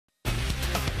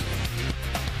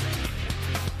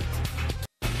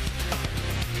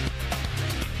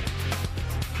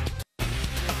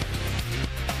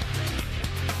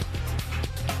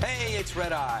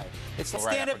red eye. It's Oh, right,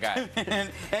 I stand-up forgot.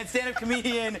 and stand-up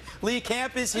comedian Lee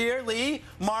Camp is here. Lee,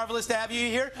 marvelous to have you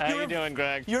here. How you doing,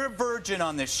 Greg? You're a virgin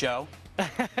on this show,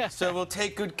 so we'll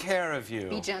take good care of you.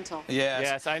 Be gentle. Yes.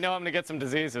 Yes, I know I'm going to get some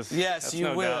diseases. Yes, That's you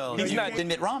no will. doubt. He's not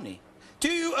Mitt Romney. Do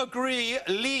you agree,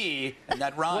 Lee? And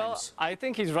that rhymes. Well, I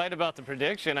think he's right about the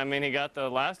prediction. I mean, he got the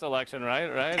last election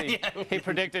right? He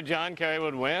predicted John Kerry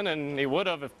would win, and he would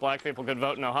have if black people could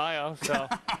vote in Ohio. So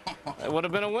it would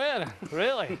have been a win,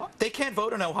 really. They can't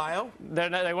vote in Ohio? They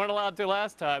weren't allowed to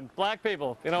last time. Black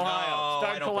people in Ohio, I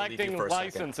start don't believe you collecting for a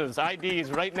second. licenses, IDs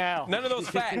right now. None of those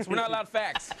facts. We're not allowed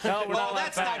facts. No, we're not Oh, allowed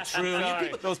that's not facts. true. Sorry. You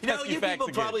people, Those you know, pesky you facts people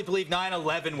again. probably believe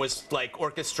 9/11 was like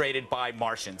orchestrated by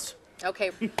Martians.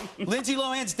 Okay. Lindsay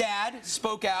Lohan's dad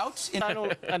spoke out. I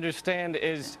don't understand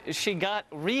is she got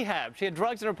rehab. She had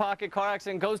drugs in her pocket, car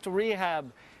accident, goes to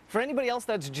rehab. For anybody else,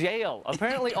 that's jail.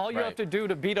 Apparently, all you Right. have to do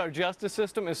to beat our justice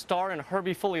system is star in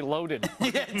Herbie Fully Loaded.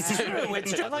 Yeah, it's true.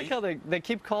 It's true. I like how they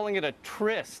keep calling it a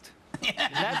tryst.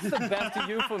 That's the best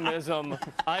euphemism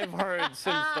I've heard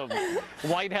since the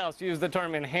White House used the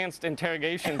term enhanced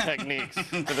interrogation techniques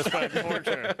to describe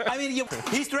torture. I mean,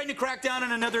 he's threatened to crack down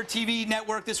on another TV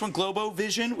network, this one,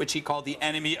 Globovision, which he called the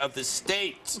enemy of the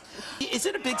state. Is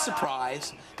it a big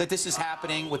surprise that this is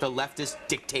happening with a leftist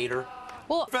dictator?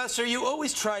 Well, Professor, you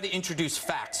always try to introduce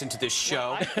facts into this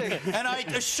show, and I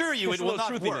assure you it will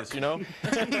not work. You know?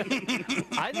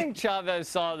 I think Chavez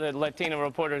saw the Latino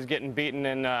reporters getting beaten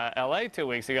in L.A. 2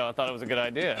 weeks ago. I thought it was a good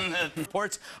idea.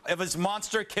 Reports of his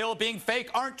monster kill being fake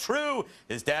aren't true.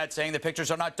 His dad saying the pictures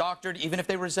are not doctored, even if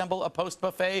they resemble a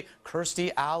post-buffet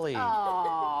Kirstie Alley.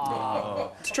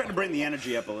 Just trying to bring the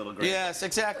energy up a little, Greg. Yes,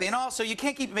 exactly. And also, you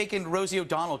can't keep making Rosie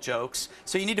O'Donnell jokes,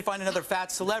 so you need to find another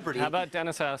fat celebrity. How about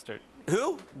Dennis Hastert?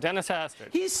 Who? Dennis Hastert.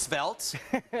 He's svelte.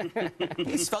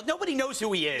 He's svelte. Nobody knows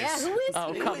who he is. yeah, who is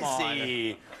Oh, he? come Who is on.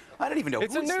 he? I don't even know.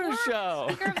 It's a who is- news show.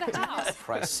 Speaker of the House. For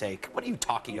Christ's sake, what are you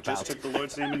talking Just about? took the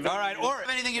Lord's name in vain. All right, or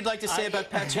anything you'd like to say about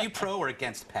pets? Are you pro or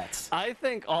against pets? I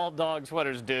think all dog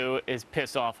sweaters do is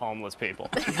piss off homeless people.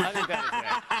 I think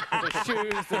that is it. The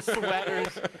shoes, the sweaters.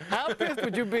 How pissed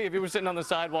would you be if you were sitting on the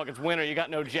sidewalk, it's winter, you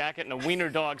got no jacket, and a wiener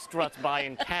dog struts by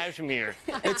in cashmere?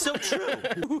 It's so true.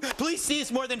 Police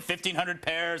seized more than 1,500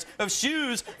 pairs of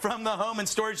shoes from the home and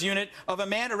storage unit of a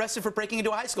man arrested for breaking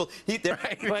into a high school.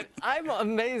 But I'm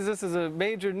amazed this is a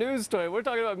major news story. We're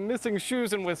talking about missing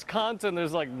shoes in Wisconsin.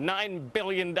 There's like $9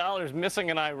 billion missing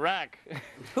in Iraq.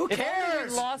 Who If only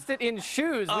cares? he lost it in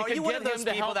shoes, Oh, we are could you one get of those him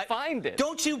to people help that find it.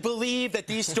 Don't you believe that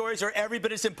these stories are every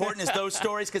bit as important as those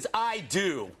stories? Because I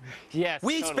do. Yes,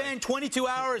 We totally. spend 22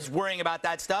 hours worrying about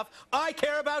that stuff. I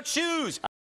care about shoes.